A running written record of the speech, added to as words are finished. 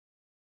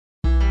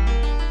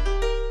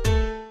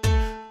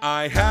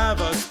I have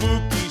a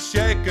spooky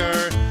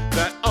shaker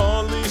that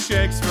only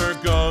shakes for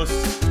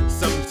ghosts.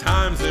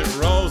 Sometimes it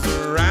rolls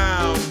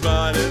around,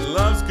 but it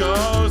loves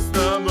ghosts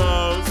the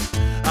most.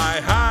 I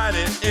hide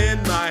it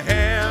in my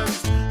hands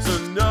so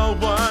no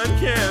one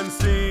can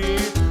see.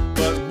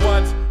 But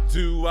what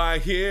do I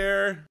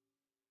hear?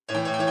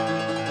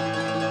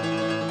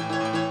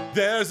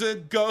 There's a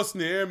ghost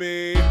near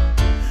me.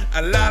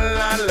 A la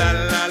la la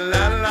la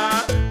la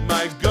la.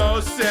 My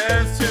ghost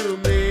says to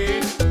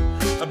me,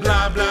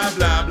 blah blah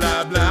blah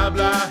blah blah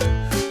blah.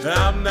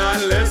 I'm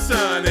not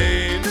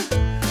listening.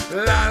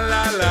 La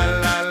la la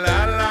la la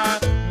la.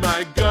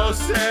 My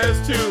ghost says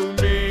to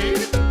me,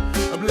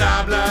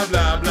 blah blah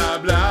blah blah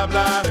blah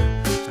blah.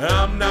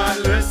 I'm not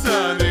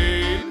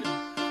listening.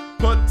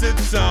 Put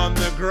it on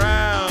the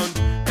ground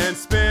and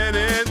spin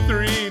it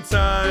 3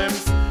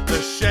 times.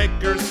 The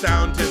shaker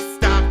sound has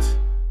stopped.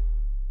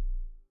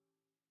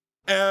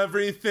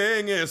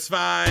 Everything is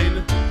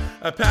fine.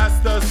 I pass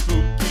the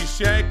spooky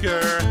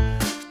shaker,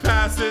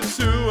 pass it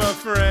to a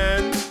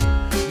friend.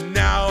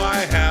 Now I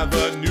have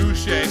a new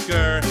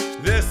shaker.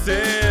 This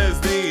is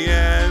the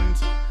end.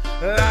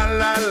 La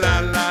la la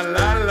la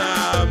la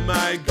la.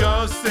 My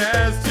ghost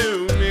says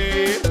to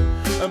me,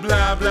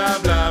 blah blah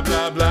blah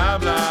blah blah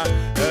blah.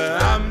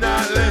 I'm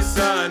not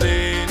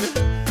listening.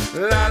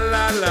 La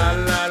la la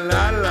la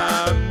la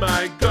la.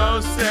 My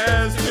ghost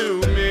says to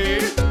me,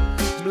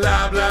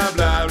 blah blah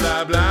blah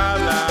blah blah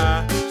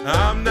blah.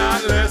 I'm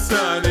not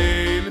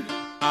listening.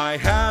 I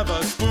have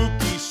a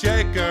spooky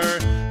shaker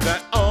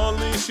that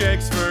only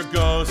shakes for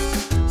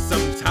ghosts.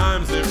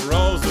 Sometimes it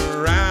rolls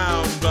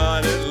around,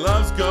 but it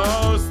loves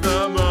ghosts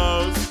the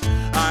most.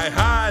 I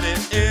hide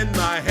it in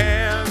my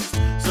hands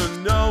so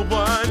no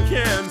one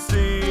can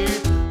see.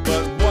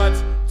 But what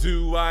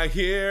do I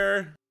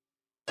hear?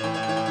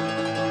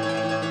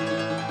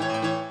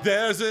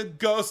 There's a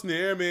ghost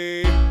near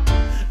me.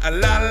 A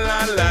la la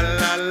la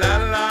la la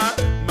la.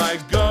 My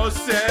ghost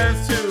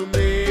says to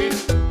me,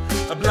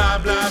 blah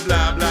blah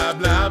blah blah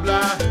blah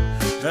blah.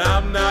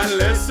 I'm not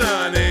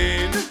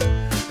listening.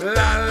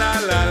 La la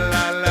la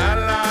la la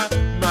la.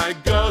 My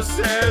ghost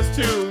says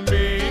to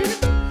me,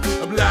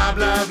 blah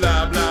blah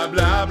blah blah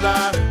blah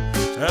blah.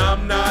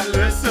 I'm not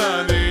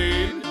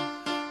listening.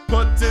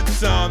 Put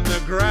it on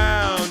the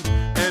ground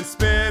and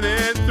spin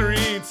it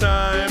 3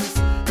 times.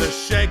 The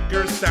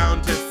shaker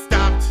sound has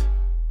stopped.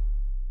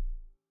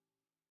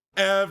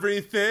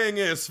 Everything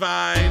is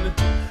fine.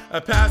 I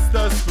pass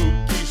the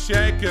spooky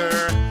shaker,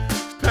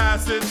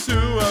 pass it to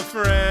a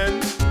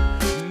friend.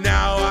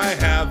 Now I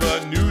have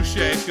a new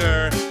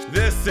shaker.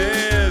 This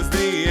is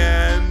the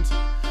end.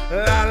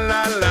 La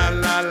la la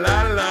la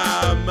la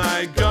la.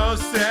 My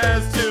ghost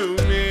says to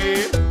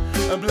me,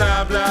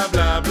 blah blah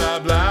blah blah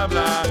blah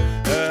blah.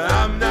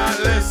 I'm not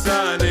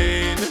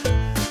listening.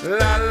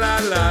 La la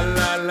la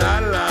la la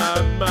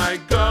la. My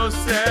ghost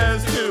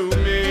says to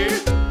me,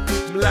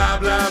 blah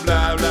blah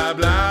blah blah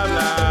blah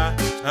blah.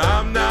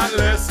 I'm not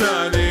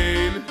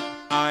listening.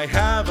 I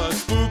have a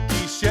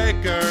spooky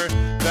shaker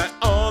that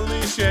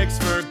only shakes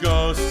for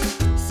ghosts.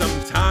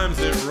 Sometimes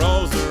it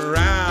rolls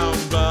around,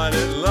 but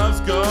it loves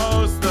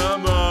ghosts the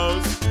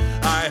most.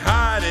 I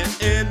hide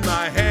it in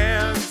my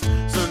hands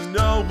so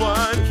no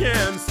one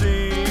can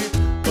see.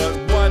 But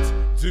what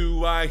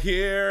do I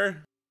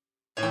hear?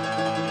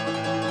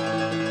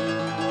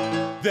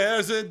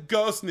 There's a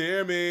ghost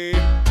near me.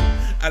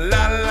 A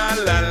la la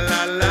la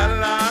la la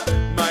la.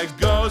 My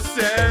ghost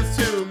says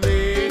to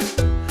me,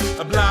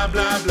 blah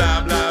blah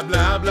blah blah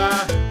blah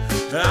blah.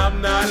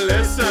 I'm not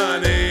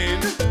listening.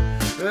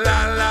 La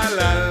la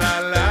la la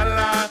la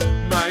la.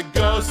 My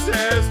ghost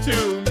says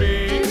to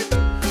me,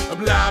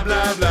 blah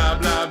blah blah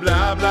blah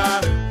blah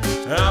blah.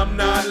 I'm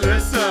not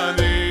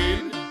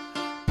listening.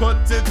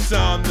 Put it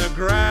on the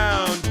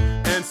ground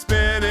and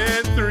spin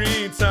it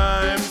 3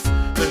 times.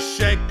 The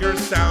shaker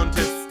sound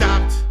has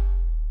stopped.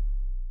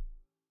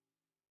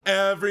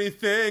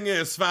 Everything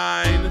is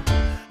fine.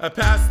 I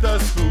pass the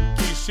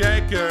spooky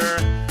shaker,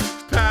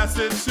 pass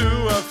it to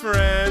a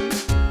friend.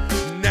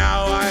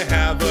 Now I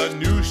have a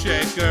new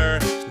shaker.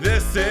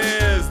 This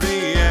is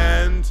the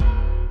end.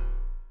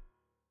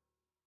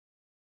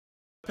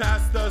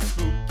 Pass the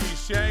spooky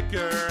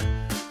shaker,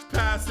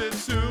 pass it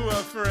to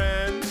a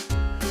friend.